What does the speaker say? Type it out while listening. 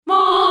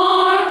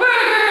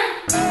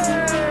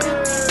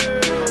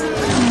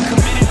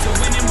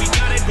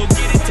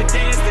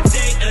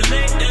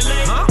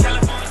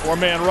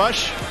Four-man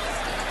rush.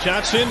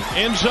 Johnson,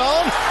 end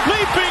zone,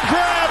 leaping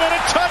grab, and a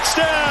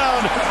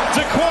touchdown!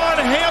 Daquan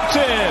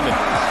Hampton.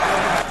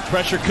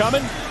 Pressure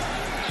coming.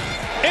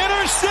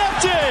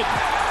 Intercepted!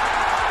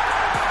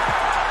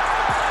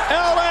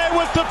 LA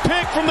with the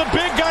pick from the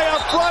big guy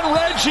up front,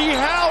 Reggie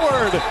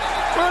Howard.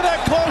 We're that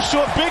close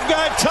to a big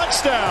guy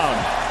touchdown.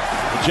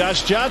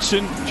 Josh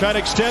Johnson trying to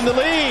extend the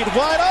lead.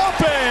 Wide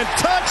open.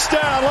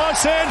 Touchdown,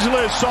 Los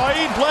Angeles.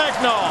 Saeed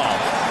Blacknall.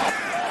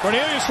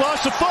 Cornelius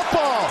lost the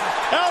football.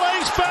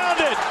 LA's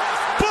found it.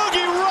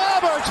 Boogie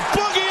Roberts.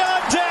 Boogie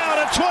on down.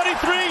 A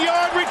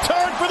 23-yard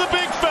return for the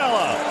big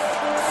fella.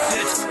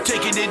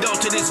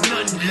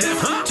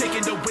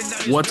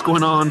 What's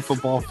going on,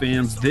 football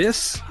fans?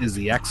 This is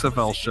the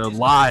XFL show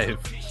live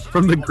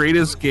from the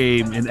greatest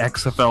game in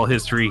XFL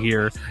history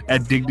here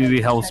at Dignity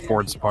Health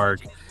Sports Park.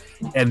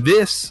 And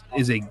this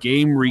is a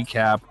game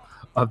recap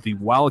of the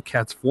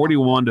Wildcats'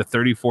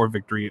 41-34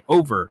 victory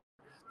over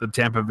the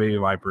Tampa Bay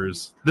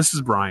Vipers. This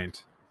is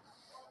Bryant.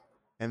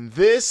 And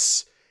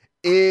this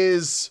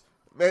is...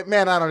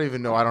 Man, I don't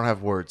even know. I don't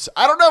have words.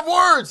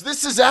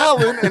 This is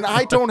Alan, and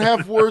I don't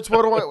have words.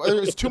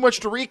 It's too much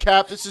to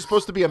recap. This is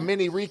supposed to be a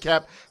mini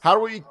recap. How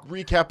do we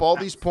recap all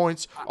these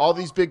points, all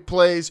these big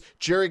plays?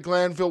 Jerry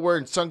Glanville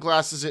wearing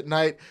sunglasses at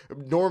night.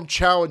 Norm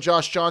Chow and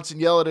Josh Johnson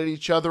yelling at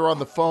each other on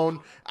the phone.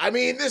 I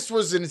mean, this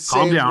was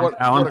insane. Calm down,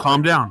 Alan.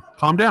 Calm down.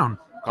 Calm down.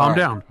 I'm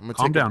gonna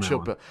take a chill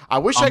pill. I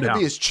wish I could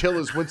be as chill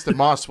as Winston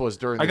Moss was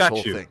during this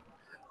whole thing.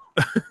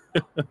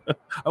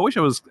 I wish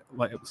I was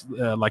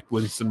like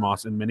Winston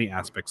Moss in many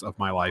aspects of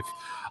my life,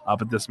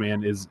 but this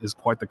man is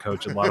quite the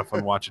coach. A lot of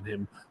fun watching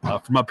him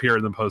from up here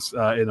in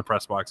the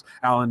press box.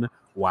 Alan,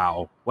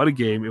 wow, what a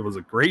game! It was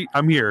a great.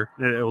 I'm here.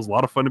 It was a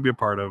lot of fun to be a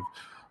part of.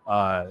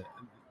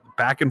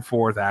 Back and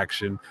forth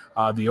action.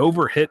 The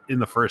over hit in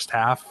the first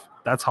half.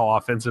 That's how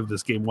offensive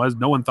this game was.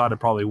 No one thought it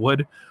probably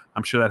would.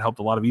 I'm sure that helped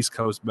a lot of East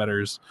Coast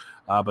bettors,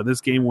 but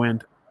this game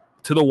went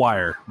to the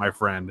wire, my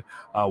friend.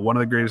 One of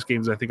the greatest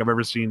games I think I've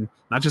ever seen,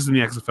 not just in the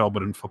XFL,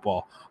 but in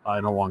football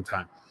in a long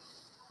time.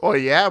 Oh,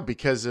 yeah,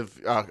 because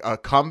of a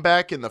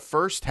comeback in the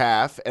first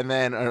half and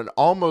then an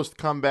almost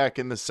comeback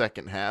in the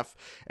second half.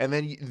 And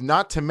then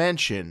not to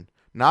mention,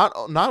 not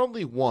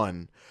only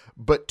one,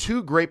 but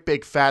two great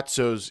big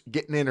fatzos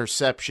getting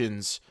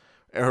interceptions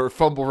or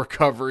fumble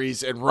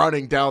recoveries and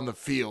running down the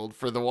field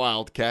for the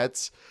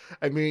Wildcats.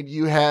 I mean,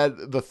 you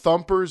had the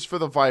thumpers for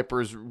the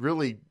Vipers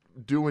really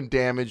doing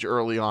damage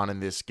early on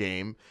in this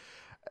game.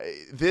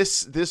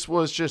 This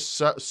was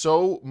just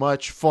so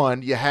much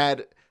fun. You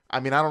had, I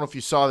mean, I don't know if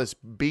you saw this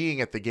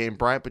being at the game,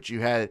 Bryant, but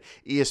you had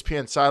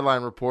ESPN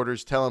sideline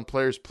reporters telling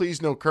players,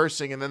 please no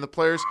cursing, and then the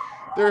players,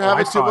 they're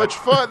having too much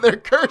fun. They're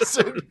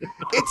cursing.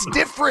 It's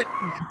different.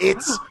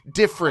 It's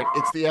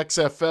the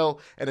XFL,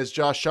 and as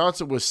Josh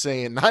Johnson was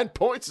saying, 9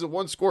 points is a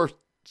one-score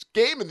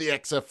game in the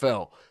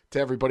XFL. To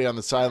everybody on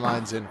the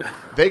sidelines, and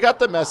they got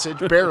the message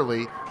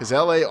barely because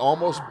LA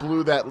almost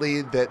blew that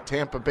lead that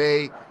Tampa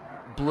Bay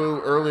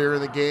blew earlier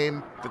in the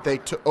game that they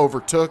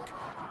overtook,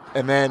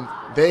 and then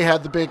they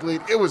had the big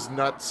lead. It was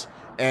nuts,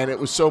 and it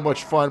was so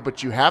much fun,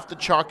 but you have to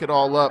chalk it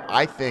all up,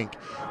 I think,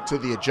 to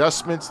the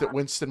adjustments that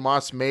Winston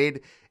Moss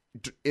made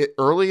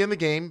early in the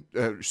game,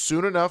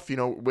 soon enough,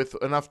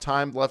 with enough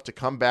time left to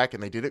come back,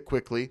 and they did it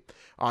quickly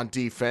on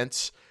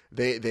defense.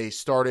 They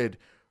started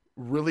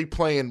really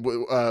playing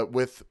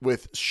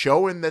with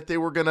showing that they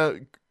were going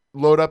to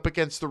load up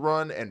against the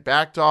run and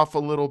backed off a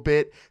little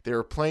bit. They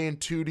were playing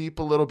too deep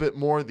a little bit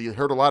more. They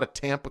heard a lot of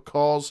Tampa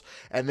calls.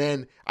 And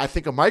then I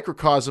think a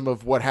microcosm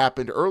of what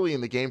happened early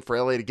in the game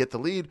for LA to get the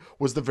lead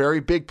was the very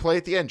big play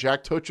at the end.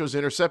 Jack Tocho's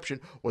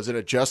interception was an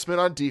adjustment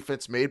on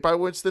defense made by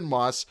Winston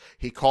Moss.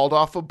 He called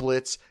off a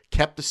blitz,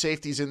 kept the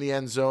safeties in the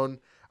end zone.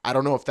 I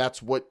don't know if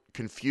that's what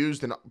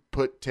confused and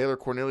put Taylor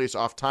Cornelius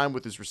off time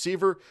with his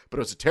receiver, but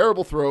it was a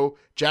terrible throw.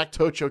 Jack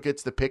Tocho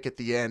gets the pick at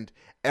the end.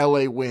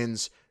 LA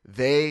wins.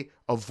 They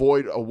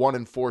avoid a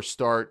 1-4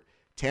 start.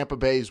 Tampa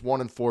Bay's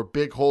 1-4,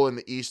 big hole in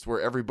the East where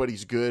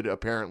everybody's good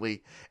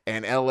apparently,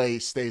 and LA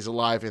stays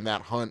alive in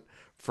that hunt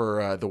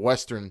for the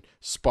Western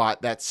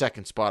spot, that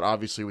second spot,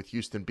 obviously with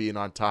Houston being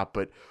on top.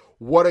 But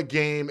what a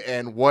game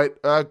and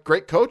what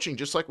great coaching,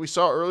 just like we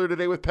saw earlier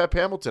today with Pep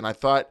Hamilton. I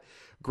thought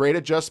great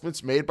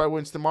adjustments made by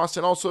Winston Moss,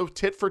 and also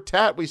tit for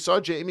tat. We saw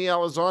Jamie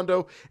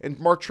Elizondo and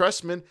Mark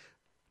Trestman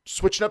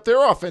switching up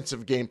their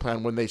offensive game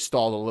plan when they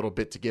stalled a little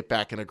bit to get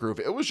back in a groove.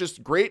 It was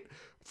just great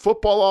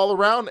football all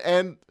around,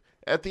 and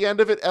at the end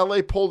of it,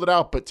 LA pulled it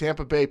out, but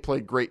Tampa Bay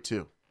played great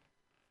too.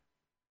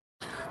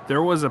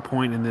 There was a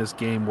point in this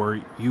game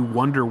where you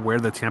wonder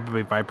where the Tampa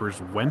Bay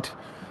Vipers went.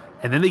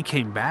 And then they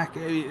came back.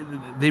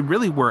 They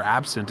really were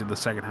absent in the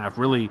second half.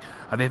 Really,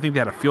 I think they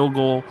had a field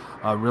goal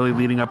really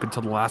leading up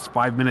until the last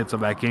 5 minutes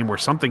of that game where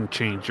something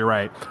changed. You're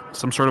right.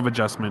 Some sort of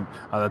adjustment.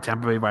 The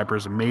Tampa Bay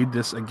Vipers made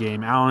this a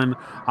game. Alan,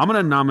 I'm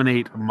going to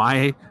nominate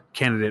my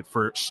candidate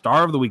for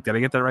Star of the Week. Did I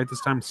get that right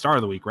this time? Star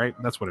of the Week, right?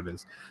 That's what it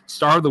is.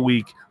 Star of the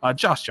Week,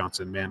 Josh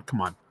Johnson, man.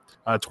 Come on.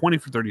 20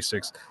 for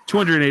 36,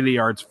 280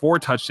 yards, 4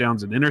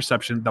 touchdowns, an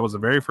interception. That was the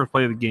very first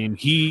play of the game.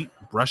 He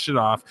brushed it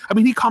off. I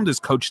mean, he calmed his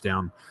coach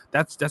down.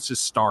 That's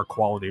just star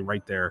quality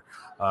right there.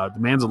 The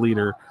man's a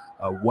leader.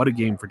 What a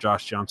game for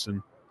Josh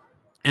Johnson,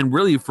 and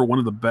really for one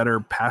of the better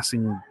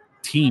passing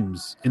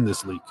teams in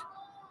this league.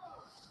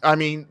 I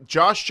mean,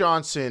 Josh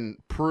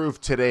Johnson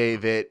proved today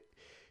that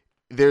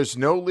there's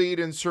no lead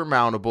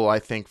insurmountable, I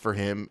think, for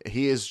him.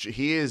 He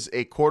is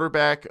a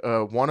quarterback,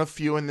 one of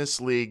few in this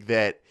league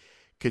that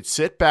could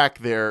sit back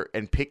there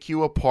and pick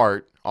you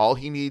apart. All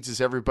he needs is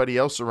everybody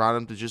else around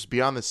him to just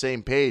be on the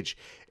same page.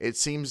 It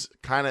seems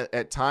kind of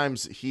at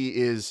times he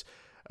is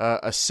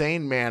a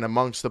sane man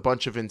amongst a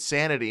bunch of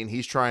insanity, and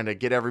he's trying to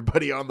get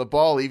everybody on the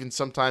ball, even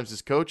sometimes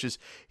his coaches.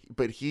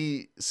 But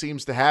he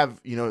seems to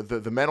have,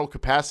 the mental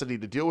capacity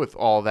to deal with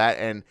all that,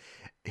 and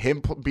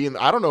him being,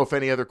 I don't know if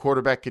any other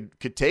quarterback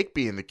could take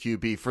being the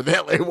QB for the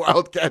LA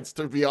Wildcats,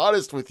 to be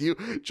honest with you.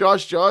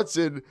 Josh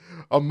Johnson,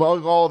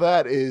 among all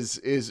that,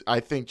 is I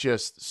think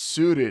just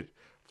suited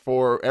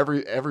for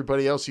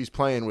everybody else he's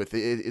playing with.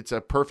 It's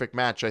a perfect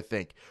match, I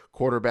think.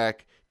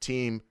 Quarterback,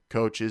 team,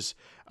 coaches.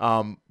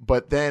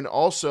 But then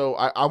also,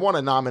 I want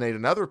to nominate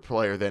another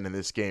player then in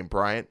this game,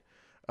 Bryant.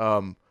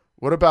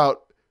 What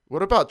about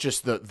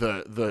just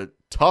the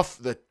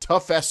tough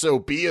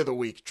SOB of the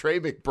week, Trey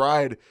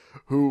McBride,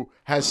 who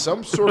has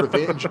some sort of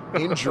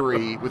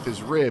injury with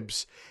his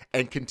ribs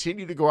and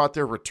continued to go out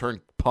there,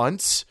 return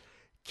punts.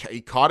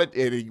 He caught it,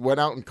 and he went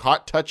out and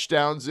caught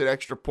touchdowns and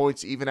extra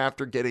points even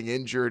after getting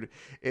injured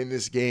in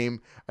this game.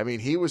 I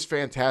mean, he was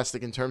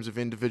fantastic in terms of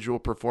individual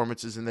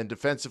performances. And then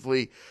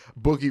defensively,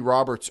 Boogie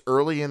Roberts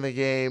early in the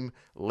game,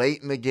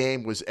 late in the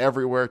game, was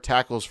everywhere.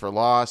 Tackles for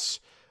loss,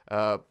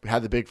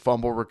 had the big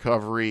fumble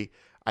recovery.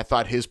 I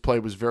thought his play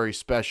was very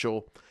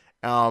special.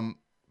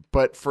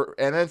 But for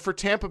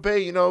Tampa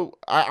Bay,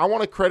 I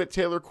want to credit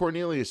Taylor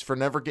Cornelius for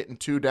never getting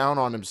too down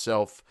on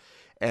himself.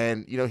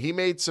 And, he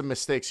made some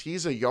mistakes.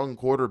 He's a young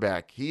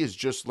quarterback. He is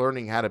just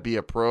learning how to be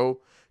a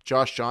pro.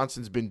 Josh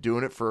Johnson's been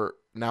doing it for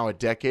now a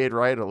decade,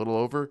 right? A little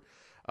over.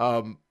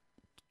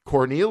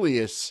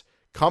 Cornelius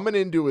coming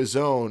into his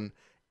own.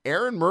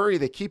 Aaron Murray,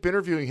 they keep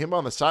interviewing him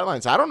on the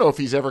sidelines. I don't know if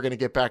he's ever going to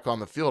get back on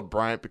the field,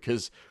 Bryant,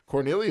 because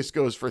Cornelius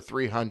goes for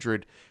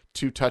 300,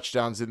 2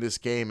 touchdowns in this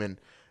game. And,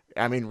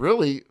 I mean,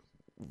 really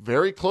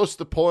very close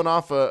to pulling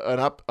off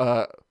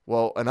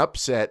an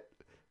upset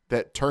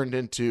that turned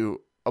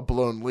into a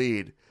blown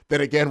lead. That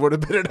again would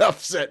have been an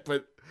upset,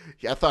 but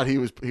I thought he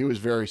was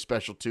very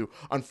special too.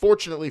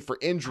 Unfortunately for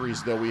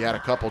injuries, though, we had a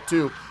couple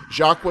too.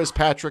 Jacques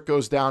Patrick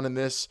goes down in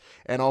this,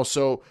 and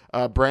also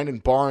Brandon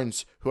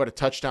Barnes, who had a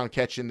touchdown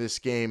catch in this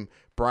game.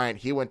 Bryant,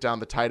 he went down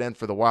the tight end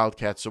for the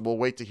Wildcats, so we'll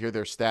wait to hear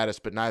their status,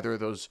 but neither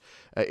of those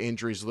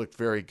injuries looked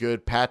very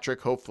good.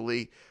 Patrick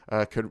hopefully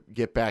could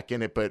get back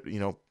in it, but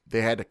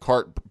they had to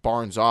cart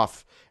Barnes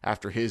off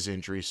after his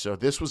injury, so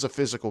this was a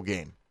physical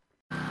game.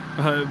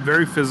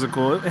 Very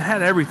physical. It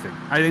had everything.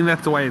 I think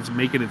that's the way it's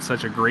making it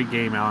such a great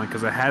game, Alan,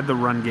 because it had the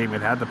run game,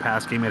 it had the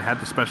pass game, it had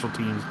the special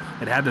teams,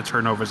 it had the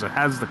turnovers, it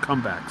has the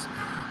comebacks.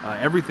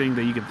 Everything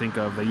that you can think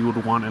of that you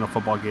would want in a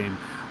football game,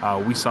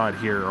 we saw it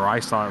here, or I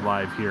saw it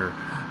live here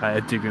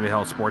at Dignity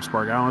Health Sports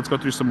Park. Alan, let's go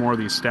through some more of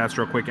these stats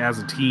real quick. As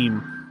a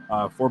team,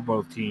 for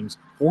both teams,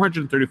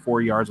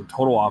 434 yards of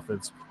total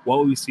offense.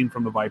 What we've seen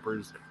from the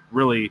Vipers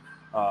really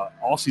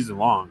all season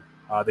long.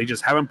 They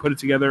just haven't put it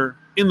together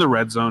in the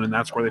red zone, and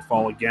that's where they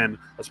fall again,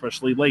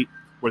 especially late,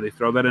 where they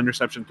throw that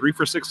interception. 3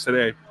 for 6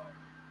 today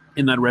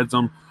in that red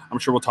zone. I'm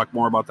sure we'll talk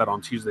more about that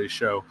on Tuesday's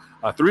show.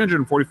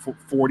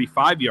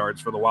 345 yards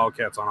for the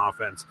Wildcats on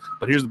offense,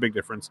 but here's the big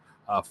difference: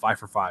 5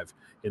 for 5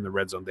 in the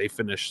red zone. They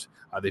finished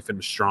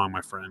strong,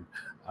 my friend.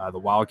 The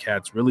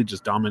Wildcats really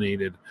just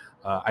dominated.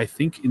 I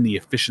think in the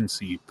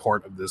efficiency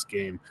part of this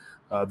game,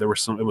 it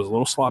was a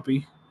little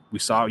sloppy. We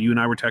saw, you and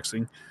I were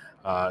texting.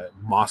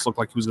 Moss looked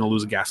like he was going to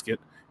lose a gasket,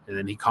 and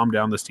then he calmed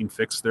down. This team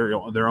fixed their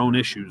own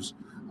issues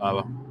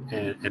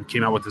and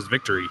came out with this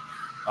victory.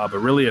 But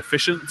really,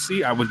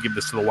 efficiency, I would give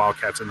this to the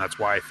Wildcats, and that's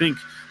why I think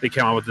they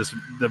came out with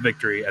the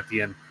victory at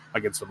the end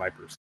against the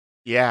Vipers.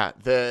 Yeah,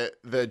 the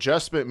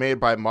adjustment made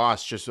by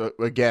Moss, just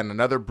again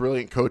another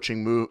brilliant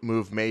coaching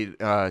move made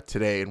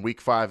today in Week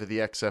 5 of the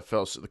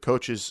XFL. So the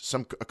coaches,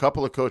 a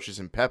couple of coaches,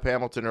 and Pep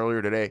Hamilton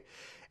earlier today,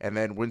 and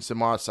then Winston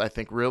Moss, I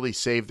think, really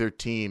saved their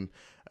team.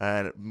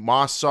 And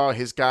Moss saw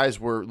his guys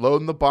were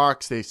loading the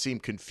box. They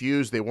seemed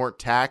confused. They weren't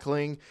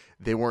tackling.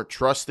 They weren't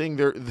trusting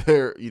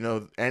their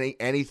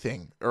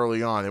anything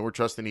early on. They weren't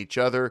trusting each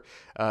other.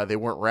 They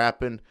weren't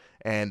rapping.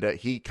 And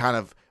he kind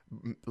of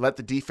let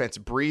the defense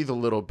breathe a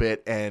little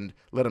bit and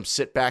let them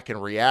sit back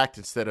and react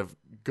instead of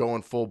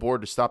going full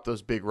board to stop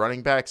those big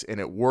running backs. And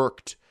it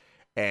worked.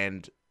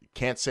 And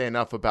can't say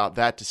enough about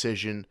that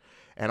decision.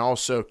 And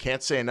also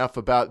can't say enough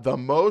about the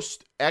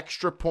most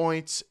extra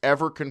points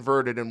ever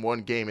converted in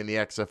one game in the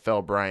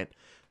XFL, Bryant.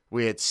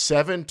 We had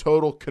 7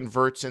 total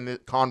converts in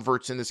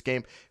this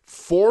game.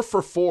 4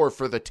 for 4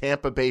 for the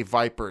Tampa Bay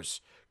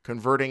Vipers,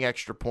 converting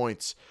extra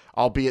points,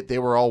 albeit they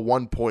were all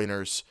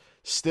 1-pointers.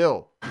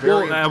 Still,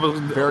 very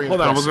impressive.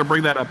 Hold on, I was going to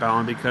bring that up,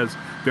 Alan, because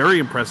very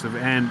impressive.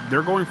 And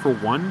they're going for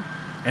 1,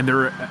 and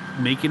they're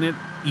making it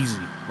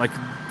easy. Like,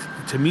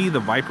 to me, the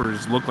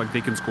Vipers look like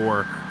they can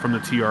score from the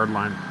 2-yard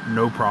line,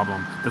 no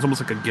problem. That's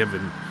almost like a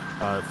given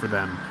for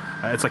them.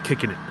 It's like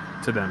kicking it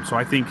to them. So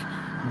I think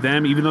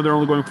them, even though they're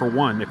only going for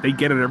one, if they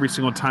get it every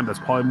single time, that's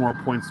probably more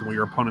points than what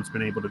your opponent's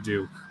been able to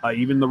do.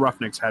 Even the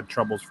Roughnecks had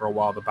troubles for a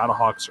while. The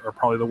Battlehawks are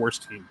probably the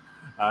worst team,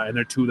 and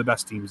they're two of the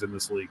best teams in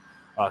this league.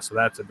 So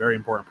that's a very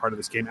important part of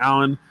this game.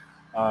 Alan,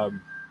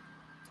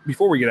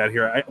 before we get out of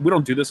here, we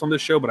don't do this on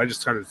this show, but I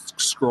just started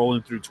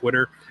scrolling through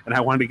Twitter, and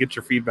I wanted to get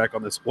your feedback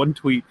on this one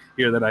tweet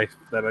here that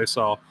I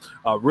saw.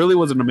 Really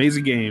was an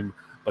amazing game,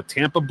 but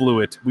Tampa blew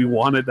it. We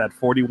wanted that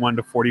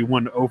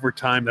 41-41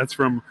 overtime. That's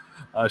from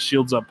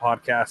Shields Up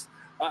podcast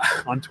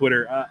on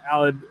Twitter.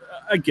 Alan,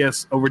 I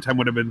guess overtime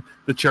would have been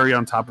the cherry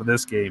on top of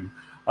this game,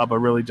 but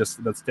really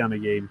just that's down a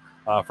game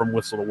from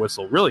whistle to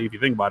whistle. Really, if you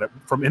think about it,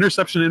 from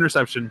interception to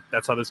interception,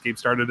 that's how this game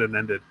started and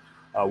ended.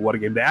 What a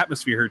game. The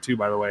atmosphere here, too,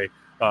 by the way,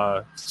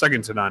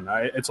 second to none.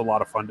 It's a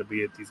lot of fun to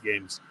be at these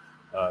games.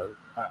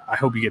 I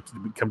hope you get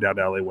to come down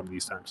to LA one of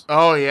these times.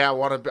 Oh yeah, I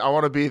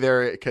want to be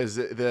there because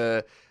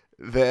the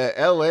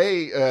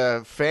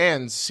LA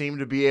fans seem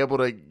to be able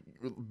to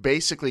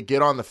basically get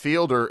on the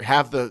field or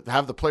have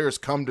the players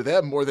come to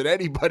them more than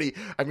anybody.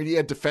 I mean, you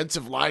had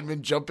defensive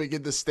linemen jumping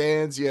in the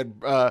stands. You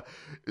had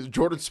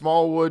Jordan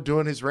Smallwood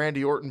doing his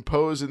Randy Orton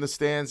pose in the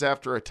stands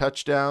after a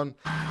touchdown.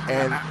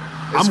 And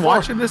I'm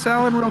watching this,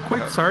 Alan, real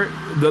quick. Sorry,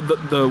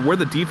 the where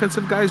the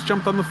defensive guys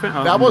jumped on the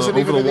that wasn't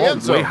even in the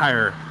end zone. Way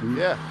higher,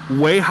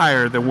 way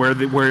higher than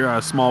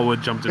where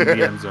Smallwood jumped into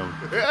the end zone.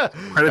 Yeah,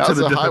 credit to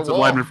the defensive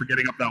lineman for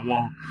getting up that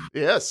wall.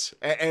 Yes,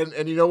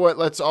 and you know what?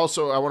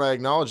 I want to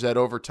acknowledge that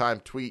overtime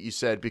tweet you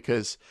said,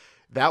 because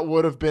that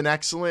would have been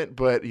excellent,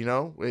 but you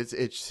know,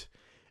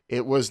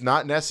 it was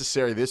not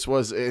necessary. This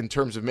was, in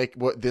terms of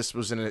this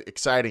was an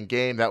exciting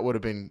game, that would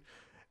have been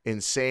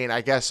insane.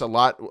 I guess a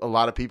lot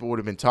of people would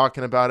have been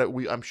talking about it.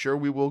 I'm sure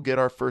we will get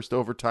our first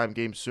overtime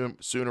game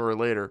sooner or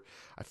later.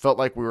 I felt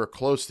like we were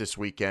close this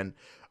weekend,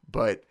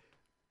 but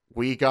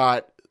we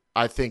got,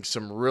 I think,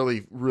 some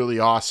really, really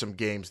awesome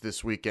games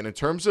this weekend. In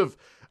terms of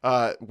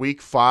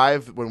week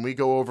 5, when we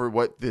go over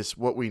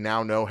what we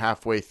now know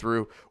halfway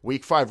through,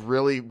 week 5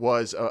 really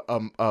was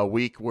a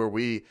week where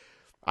we,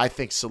 I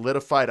think,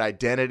 solidified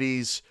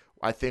identities.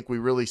 I think we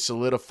really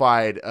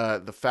solidified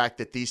the fact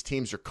that these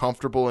teams are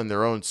comfortable in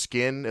their own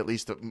skin, at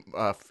least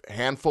a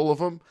handful of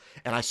them.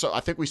 And I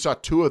think we saw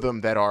 2 of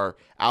them that are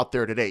out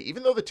there today.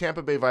 Even though the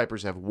Tampa Bay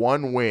Vipers have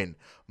 1 win,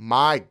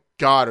 my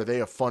God, are they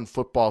a fun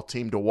football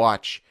team to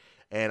watch.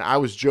 And I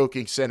was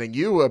joking, sending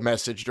you a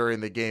message during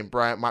the game,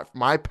 Brian,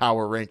 my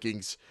power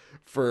rankings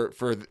for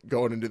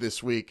going into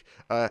this week.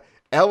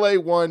 LA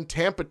 1,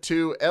 Tampa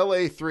 2,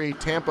 LA 3,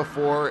 Tampa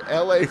 4,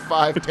 LA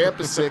 5,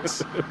 Tampa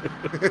 6,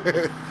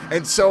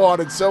 and so on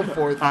and so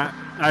forth. I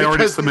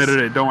already submitted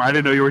it. I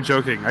didn't know you were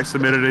joking. I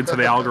submitted it into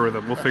the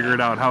algorithm. We'll figure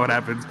it out how it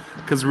happens.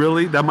 Because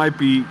really, that might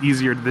be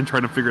easier than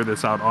trying to figure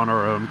this out on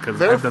our own,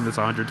 because I've done this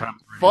 100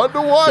 times. Fun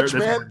to watch,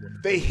 man.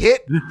 They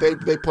hit.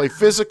 They play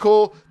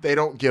physical. They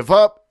don't give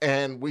up.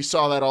 And we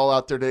saw that all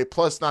out there today.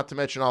 Plus, not to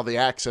mention all the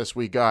access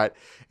we got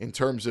in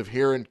terms of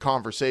hearing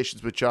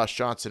conversations with Josh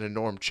Johnson and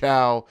Norm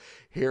Chow,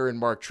 hearing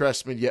Mark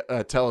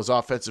Trestman tell his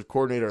offensive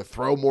coordinator to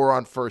throw more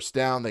on first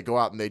down. They go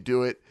out and they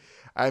do it.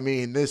 I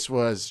mean, this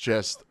was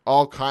just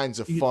all kinds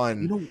of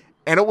fun.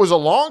 And it was a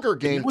longer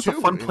game, too.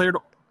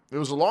 It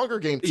was a longer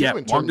game, too,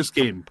 in terms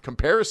of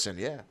comparison,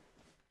 yeah.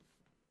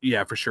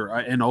 Yeah, for sure.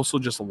 And also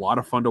just a lot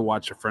of fun to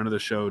watch a friend of the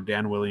show,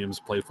 Dan Williams,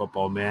 play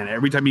football, man.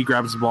 Every time he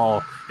grabs the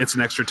ball, it's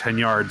an extra 10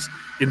 yards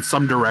in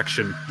some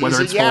direction,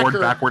 whether it's forward,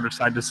 backward, or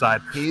side to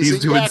side. He's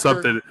doing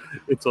something.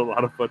 It's a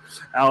lot of fun.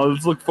 Al,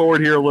 let's look forward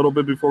here a little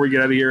bit before we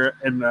get out of here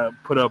and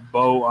put a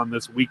bow on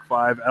this week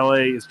 5. LA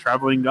is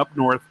traveling up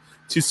north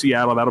to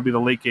Seattle. That'll be the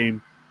late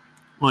game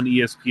on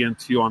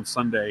ESPN2 on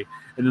Sunday.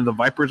 And then the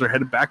Vipers are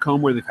headed back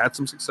home where they've had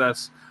some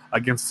success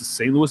against the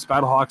St. Louis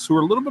Battlehawks, who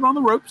are a little bit on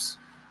the ropes.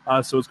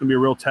 So it's going to be a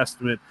real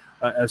testament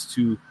as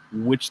to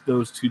which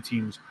those 2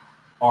 teams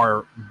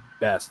are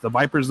best. The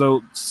Vipers,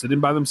 though, sitting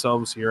by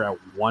themselves here at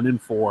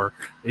 1-4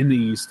 in the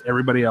East.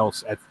 Everybody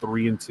else at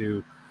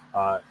 3-2.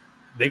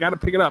 They got to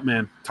pick it up,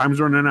 man. Time's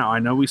running out. I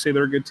know we say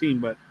they're a good team,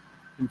 but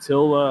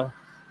until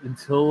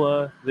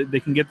they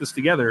can get this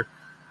together,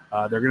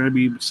 they're going to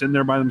be sitting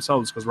there by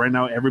themselves, because right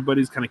now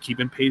everybody's kind of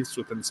keeping pace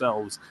with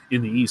themselves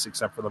in the East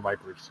except for the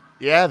Vipers.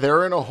 Yeah,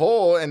 they're in a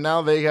hole, and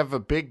now they have a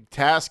big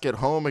task at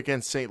home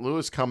against St.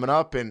 Louis coming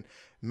up. And,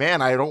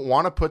 man, I don't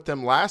want to put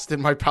them last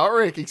in my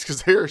power rankings,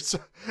 because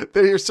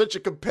they're such a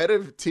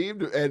competitive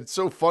team and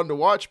so fun to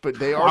watch, but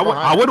they are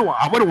I wouldn't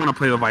want to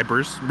play the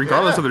Vipers,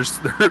 regardless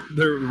of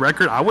their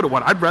record.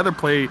 I'd rather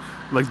play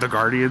like the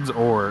Guardians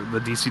or the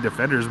DC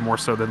Defenders more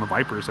so than the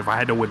Vipers if I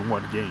had to win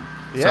one game.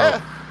 Yeah.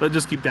 So let's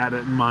just keep that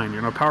in mind.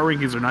 Power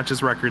rankings are not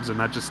just records and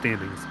not just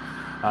standings.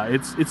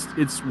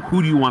 It's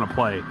who do you want to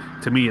play,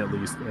 to me at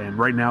least. And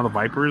right now the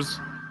Vipers,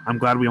 I'm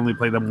glad we only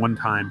play them one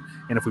time.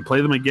 And if we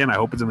play them again, I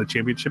hope it's in the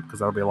championship, because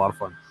that'll be a lot of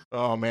fun.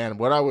 Oh, man,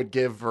 what I would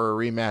give for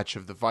a rematch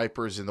of the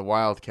Vipers and the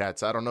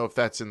Wildcats. I don't know if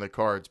that's in the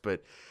cards,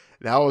 but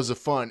That was a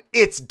fun.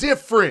 It's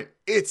different.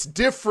 It's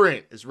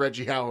different, as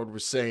Reggie Howard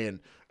was saying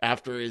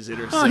after his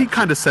interception. Oh, he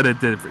kind of said it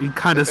different. He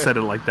kind of said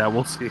it like that.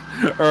 We'll see.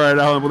 All right,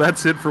 Alan. Well,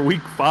 that's it for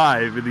Week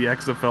 5 in the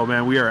XFL,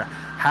 man. We are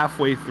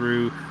halfway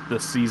through the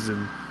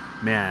season,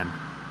 man.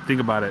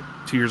 Think about it.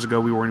 2 years ago,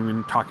 we weren't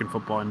even talking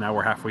football, and now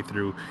we're halfway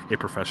through a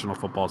professional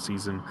football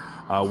season.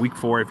 Week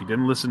 4, if you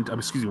didn't listen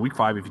to, Week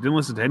 5, if you didn't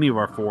listen to any of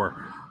our 4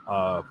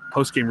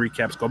 post-game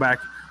recaps, go back,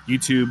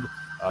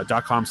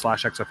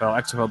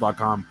 youtube.com/XFL,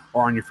 XFL.com,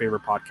 or on your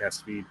favorite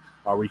podcast feed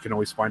where you can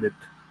always find it.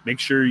 Make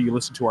sure you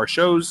listen to our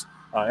shows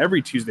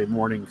every Tuesday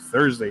morning,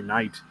 Thursday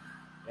night,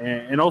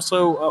 and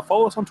also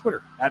follow us on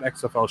Twitter at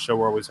XFL Show.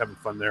 We're always having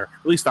fun there.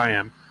 At least I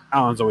am.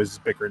 Alan's always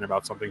bickering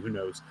about something. Who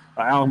knows?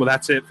 Alan, well,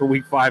 that's it for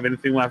Week 5.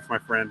 Anything left, my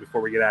friend, before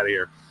we get out of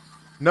here?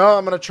 No,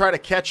 I'm going to try to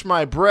catch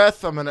my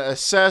breath. I'm going to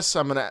assess.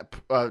 I'm going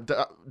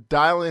to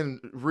dial in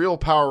real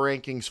power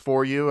rankings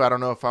for you. I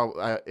don't know if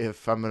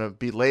I'm going to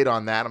be late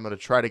on that. I'm going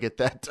to try to get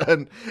that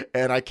done,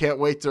 and I can't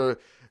wait to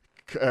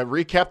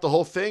recap the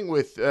whole thing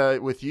with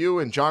you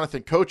and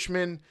Jonathan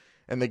Coachman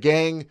and the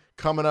gang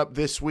coming up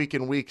this week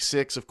in Week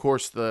 6. Of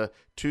course, the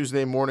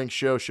Tuesday morning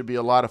show should be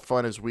a lot of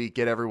fun as we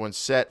get everyone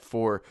set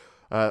for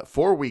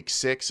Week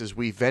 6 as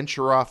we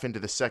venture off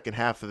into the second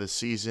half of the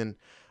season.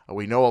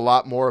 We know a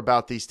lot more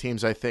about these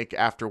teams, I think,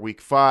 after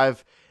Week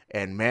 5.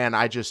 And, man,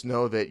 I just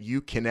know that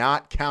you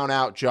cannot count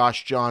out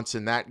Josh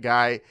Johnson. That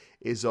guy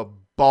is a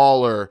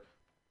baller.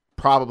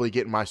 Probably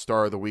getting my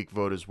Star of the Week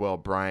vote as well,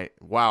 Bryant.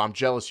 Wow, I'm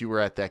jealous you were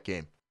at that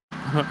game.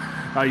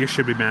 You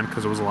should be, man,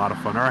 because it was a lot of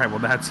fun. All right, well,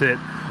 that's it,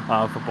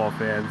 football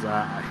fans.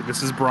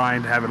 This is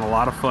Brian having a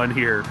lot of fun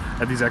here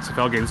at these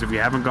XFL games. If you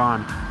haven't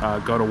gone,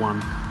 go to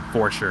one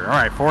for sure. All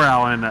right, for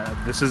Alan,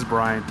 this is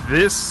Brian.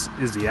 This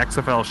is the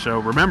XFL Show.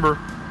 Remember,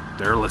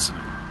 they're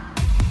listening.